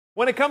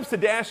When it comes to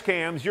dash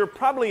cams, you're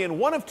probably in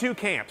one of two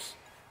camps.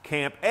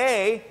 Camp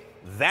A,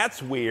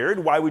 that's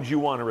weird, why would you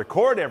want to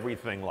record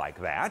everything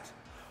like that?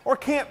 Or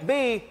Camp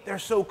B, they're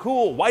so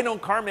cool, why don't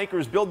car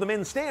makers build them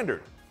in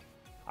standard?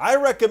 I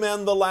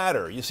recommend the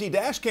latter. You see,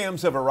 dash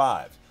cams have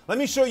arrived. Let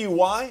me show you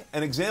why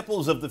and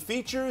examples of the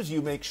features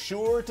you make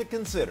sure to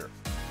consider.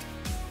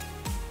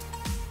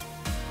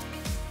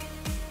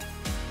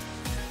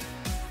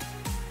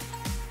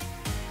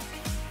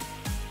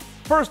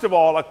 First of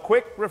all, a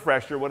quick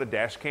refresher what a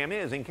dash cam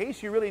is, in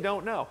case you really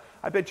don't know.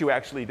 I bet you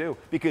actually do,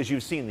 because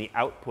you've seen the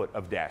output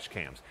of dash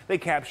cams. They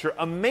capture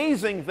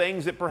amazing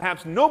things that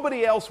perhaps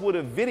nobody else would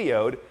have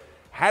videoed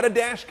had a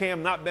dash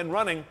cam not been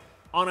running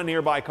on a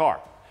nearby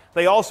car.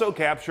 They also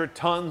capture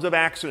tons of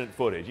accident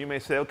footage. You may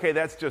say, okay,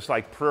 that's just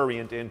like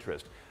prurient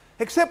interest.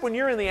 Except when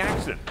you're in the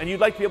accident and you'd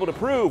like to be able to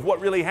prove what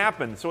really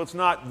happened so it's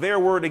not their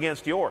word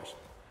against yours,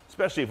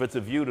 especially if it's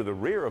a view to the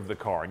rear of the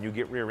car and you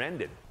get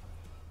rear-ended.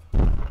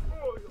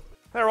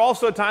 There are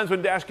also times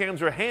when dash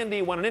cams are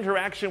handy when an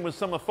interaction with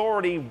some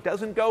authority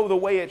doesn't go the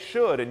way it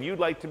should, and you'd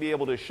like to be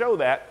able to show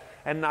that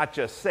and not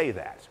just say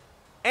that.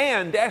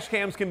 And dash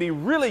cams can be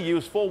really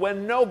useful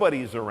when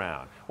nobody's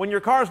around, when your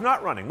car's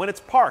not running, when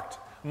it's parked.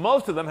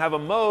 Most of them have a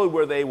mode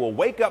where they will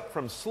wake up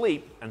from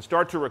sleep and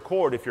start to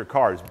record if your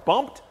car is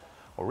bumped,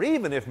 or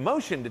even if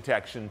motion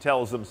detection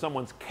tells them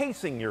someone's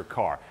casing your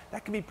car.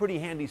 That can be pretty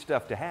handy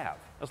stuff to have,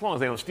 as long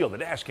as they don't steal the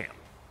dash cam.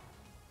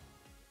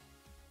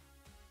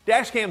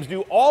 Dash cams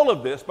do all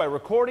of this by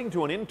recording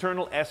to an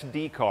internal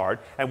SD card,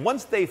 and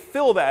once they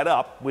fill that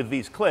up with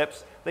these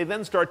clips, they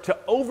then start to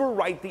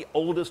overwrite the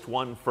oldest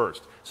one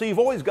first. So you've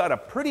always got a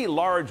pretty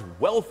large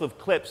wealth of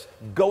clips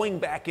going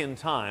back in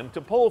time to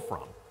pull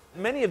from.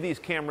 Many of these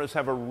cameras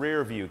have a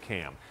rear view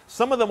cam.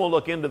 Some of them will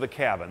look into the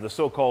cabin, the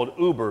so-called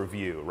Uber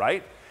view,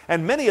 right?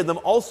 And many of them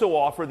also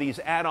offer these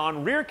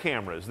add-on rear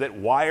cameras that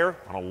wire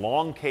on a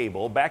long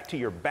cable back to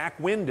your back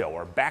window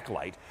or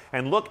backlight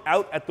and look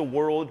out at the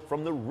world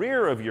from the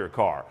rear of your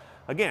car.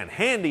 Again,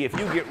 handy if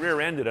you get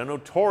rear-ended, a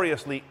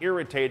notoriously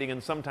irritating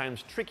and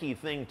sometimes tricky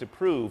thing to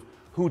prove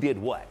who did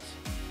what.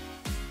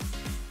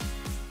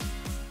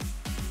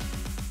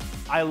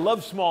 I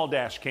love small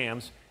dash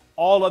cams,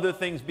 all other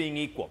things being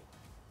equal.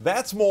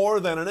 That's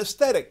more than an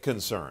aesthetic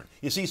concern.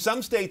 You see,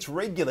 some states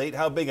regulate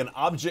how big an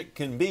object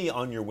can be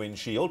on your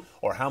windshield,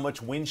 or how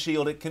much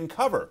windshield it can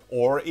cover,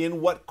 or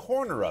in what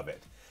corner of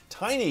it.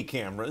 Tiny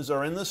cameras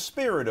are in the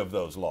spirit of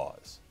those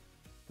laws.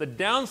 The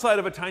downside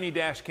of a tiny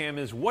dash cam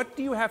is, what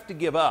do you have to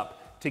give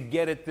up to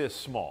get it this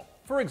small?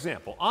 For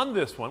example, on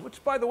this one,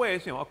 which by the way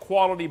is a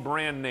quality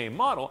brand name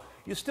model,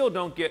 you still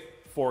don't get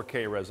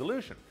 4K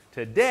resolution.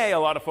 Today, a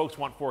lot of folks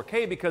want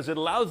 4K because it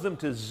allows them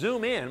to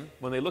zoom in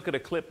when they look at a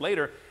clip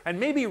later and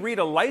maybe read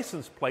a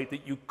license plate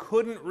that you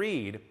couldn't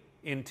read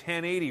in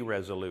 1080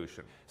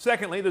 resolution.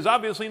 Secondly, there's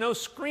obviously no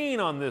screen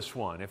on this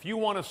one. If you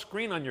want a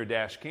screen on your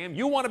dash cam,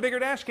 you want a bigger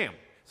dash cam.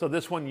 So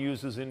this one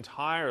uses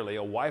entirely a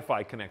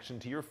Wi-Fi connection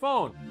to your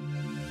phone.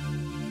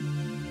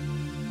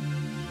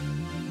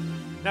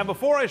 Now,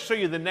 before I show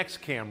you the next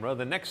camera,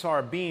 the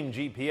Nexar Beam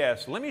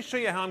GPS, let me show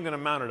you how I'm going to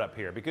mount it up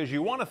here, because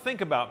you want to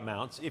think about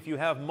mounts if you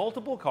have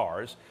multiple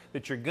cars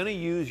that you're going to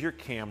use your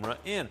camera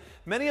in.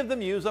 Many of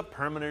them use a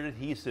permanent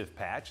adhesive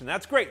patch, and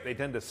that's great. They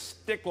tend to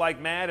stick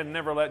like mad and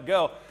never let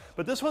go.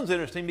 But this one's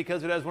interesting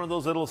because it has one of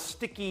those little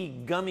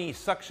sticky, gummy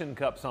suction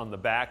cups on the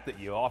back that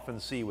you often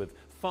see with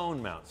phone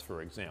mounts,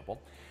 for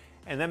example.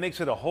 And that makes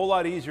it a whole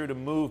lot easier to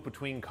move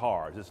between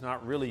cars. It's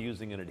not really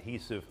using an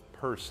adhesive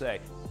per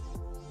se.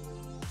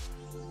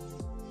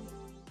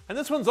 And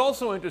this one's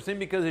also interesting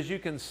because, as you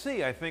can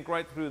see, I think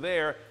right through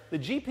there, the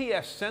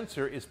GPS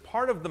sensor is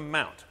part of the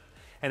mount,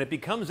 and it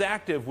becomes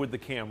active with the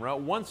camera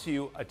once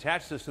you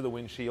attach this to the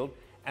windshield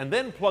and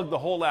then plug the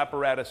whole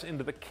apparatus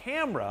into the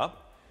camera,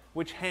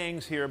 which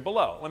hangs here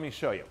below. Let me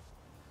show you.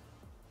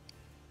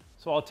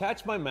 So I'll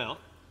attach my mount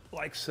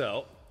like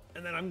so,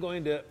 and then I'm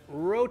going to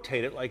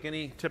rotate it like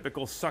any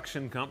typical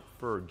suction cup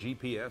for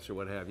GPS or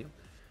what have you.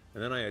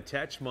 And then I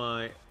attach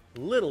my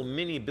little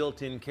mini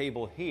built-in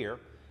cable here.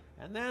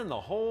 And then the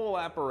whole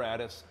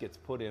apparatus gets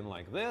put in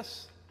like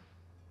this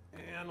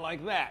and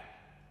like that.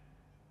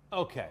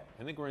 Okay,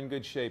 I think we're in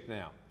good shape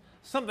now.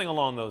 Something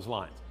along those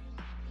lines.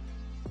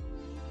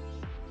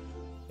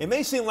 It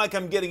may seem like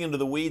I'm getting into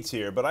the weeds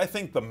here, but I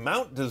think the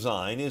mount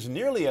design is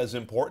nearly as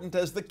important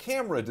as the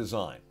camera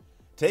design.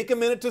 Take a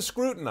minute to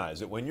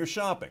scrutinize it when you're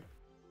shopping.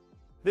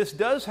 This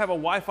does have a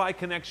Wi-Fi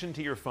connection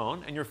to your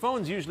phone, and your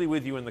phone's usually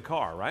with you in the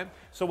car, right?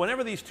 So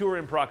whenever these two are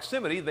in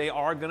proximity, they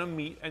are going to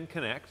meet and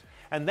connect,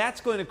 and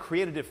that's going to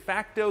create a de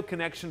facto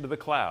connection to the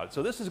cloud.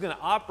 So this is going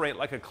to operate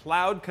like a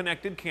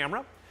cloud-connected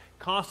camera,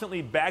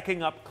 constantly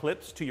backing up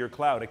clips to your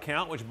cloud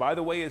account, which, by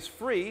the way, is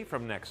free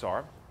from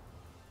Nexar.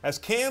 As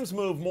cams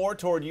move more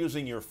toward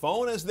using your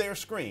phone as their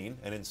screen,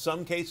 and in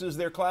some cases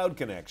their cloud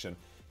connection,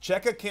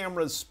 check a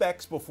camera's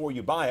specs before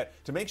you buy it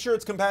to make sure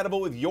it's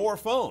compatible with your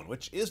phone,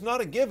 which is not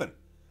a given.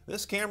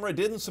 This camera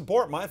didn't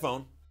support my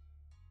phone.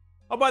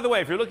 Oh, by the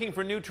way, if you're looking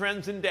for new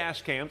trends in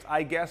dash cams,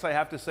 I guess I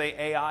have to say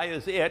AI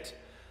is it.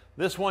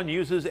 This one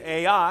uses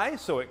AI,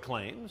 so it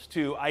claims,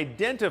 to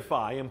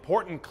identify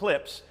important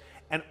clips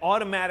and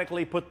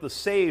automatically put the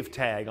save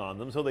tag on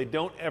them so they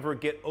don't ever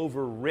get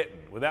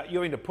overwritten without you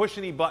having to push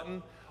any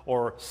button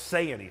or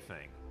say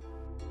anything.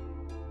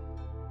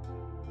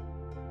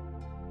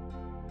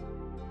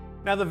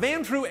 Now, the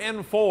Vantrue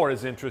N4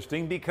 is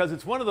interesting because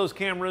it's one of those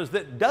cameras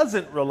that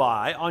doesn't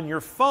rely on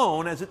your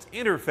phone as its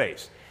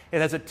interface.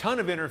 It has a ton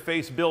of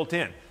interface built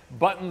in.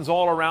 Buttons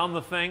all around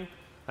the thing,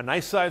 a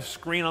nice sized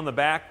screen on the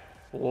back,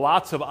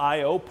 lots of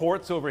I/O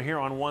ports over here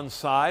on one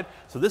side.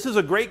 So this is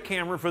a great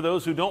camera for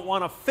those who don't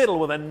want to fiddle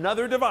with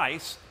another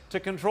device to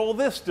control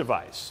this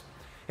device.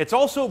 It's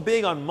also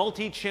big on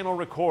multi-channel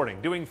recording,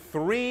 doing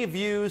 3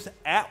 views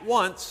at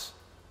once,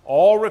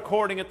 all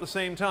recording at the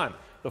same time.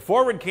 The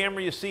forward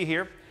camera you see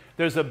here,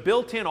 there's a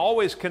built-in,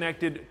 always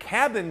connected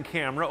cabin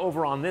camera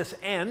over on this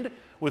end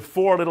with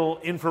 4 little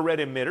infrared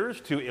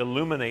emitters to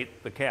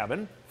illuminate the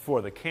cabin,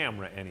 for the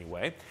camera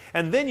anyway.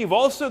 And then you've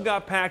also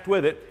got packed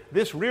with it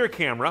this rear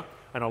camera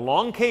and a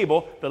long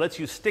cable that lets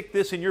you stick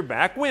this in your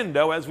back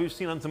window, as we've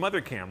seen on some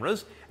other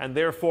cameras, and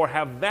therefore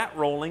have that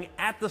rolling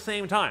at the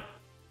same time.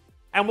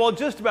 And while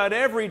just about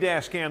every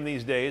dash cam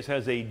these days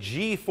has a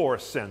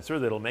G-force sensor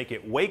that'll make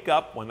it wake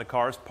up when the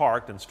car's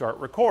parked and start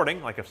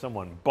recording, like if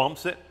someone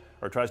bumps it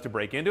or tries to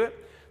break into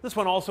it, this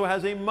one also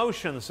has a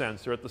motion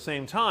sensor at the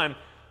same time,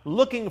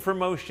 looking for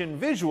motion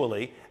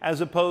visually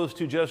as opposed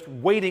to just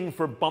waiting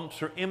for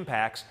bumps or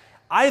impacts.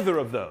 Either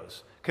of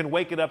those can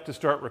wake it up to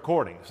start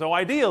recording. So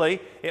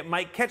ideally, it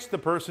might catch the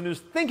person who's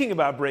thinking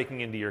about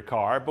breaking into your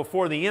car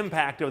before the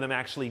impact of them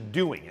actually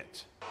doing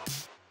it.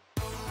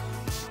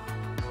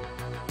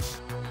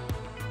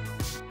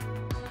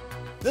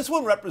 This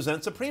one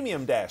represents a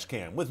premium dash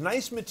cam with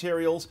nice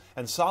materials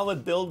and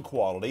solid build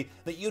quality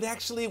that you'd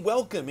actually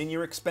welcome in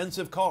your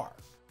expensive car.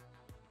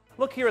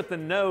 Look here at the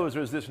nose.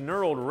 There's this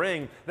knurled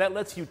ring that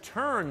lets you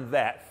turn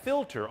that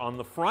filter on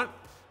the front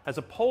as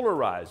a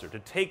polarizer to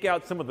take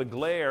out some of the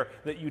glare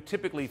that you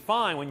typically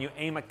find when you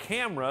aim a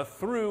camera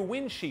through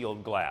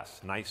windshield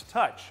glass. Nice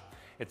touch.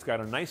 It's got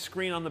a nice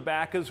screen on the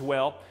back as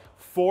well,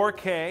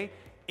 4K,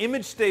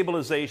 image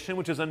stabilization,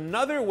 which is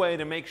another way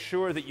to make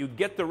sure that you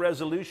get the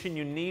resolution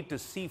you need to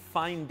see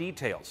fine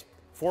details.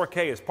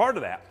 4K is part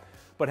of that,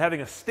 but having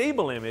a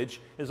stable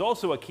image is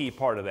also a key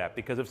part of that,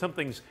 because if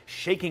something's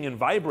shaking and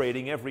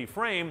vibrating every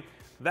frame,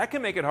 that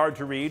can make it hard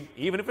to read,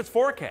 even if it's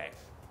 4K.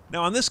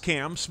 Now on this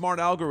cam, smart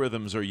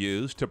algorithms are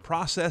used to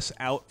process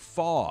out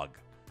fog.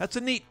 That's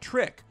a neat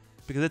trick,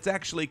 because it's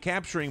actually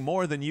capturing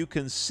more than you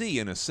can see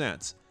in a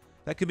sense.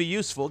 That can be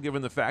useful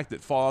given the fact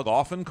that fog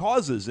often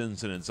causes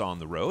incidents on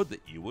the road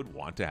that you would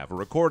want to have a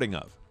recording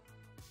of.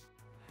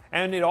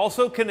 And it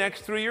also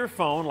connects through your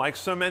phone like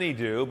so many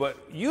do, but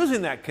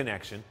using that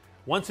connection,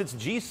 once its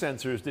G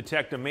sensors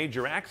detect a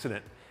major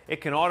accident,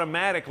 it can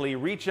automatically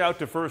reach out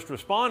to first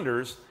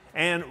responders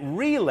and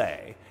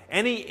relay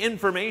any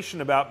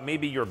information about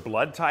maybe your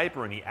blood type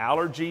or any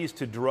allergies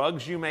to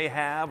drugs you may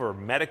have or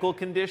medical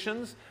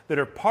conditions that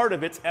are part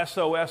of its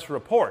SOS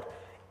report,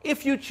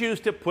 if you choose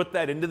to put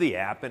that into the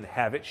app and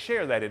have it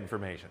share that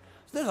information.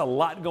 So there's a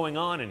lot going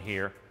on in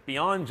here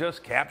beyond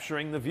just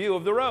capturing the view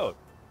of the road.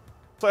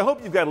 So I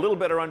hope you've got a little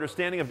better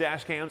understanding of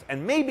dash cams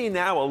and maybe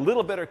now a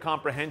little better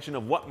comprehension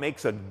of what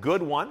makes a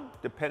good one,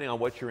 depending on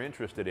what you're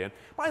interested in.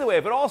 By the way,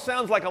 if it all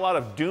sounds like a lot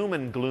of doom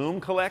and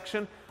gloom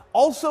collection,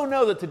 also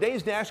know that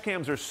today's dash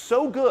cams are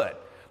so good,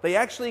 they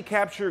actually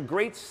capture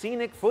great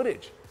scenic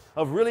footage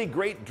of really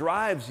great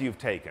drives you've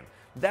taken.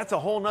 That's a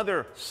whole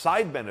nother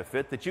side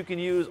benefit that you can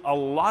use a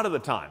lot of the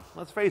time.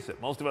 Let's face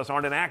it, most of us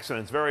aren't in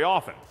accidents very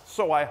often,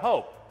 so I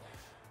hope.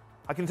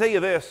 I can tell you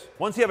this,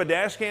 once you have a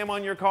dash cam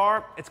on your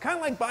car, it's kind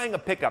of like buying a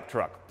pickup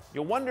truck.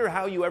 You'll wonder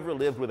how you ever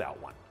lived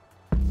without one.